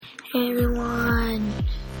Hey everyone,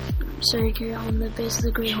 Sorry, carry on the base of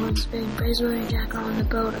the Greenhorn spin. Praise William Jack on the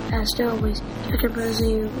boat as stowaways. Jack and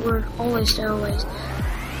Rosie were always stowaways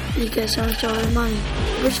because someone stole their money.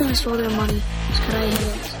 The person who stole their money was Kadai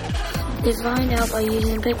Higgins. They find out by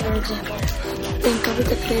using a pig, for example. Then covered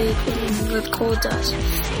the pig with coal dust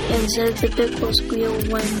and said the pig will squeal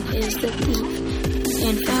when is the thief,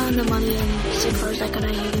 and found the money in cigars that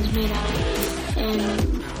Kadai Higgins made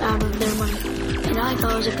out of their money. And I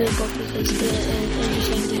thought it was a good book because it had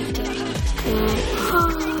interesting details.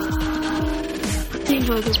 If you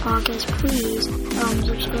enjoyed this podcast, please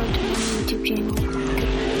subscribe to my YouTube channel.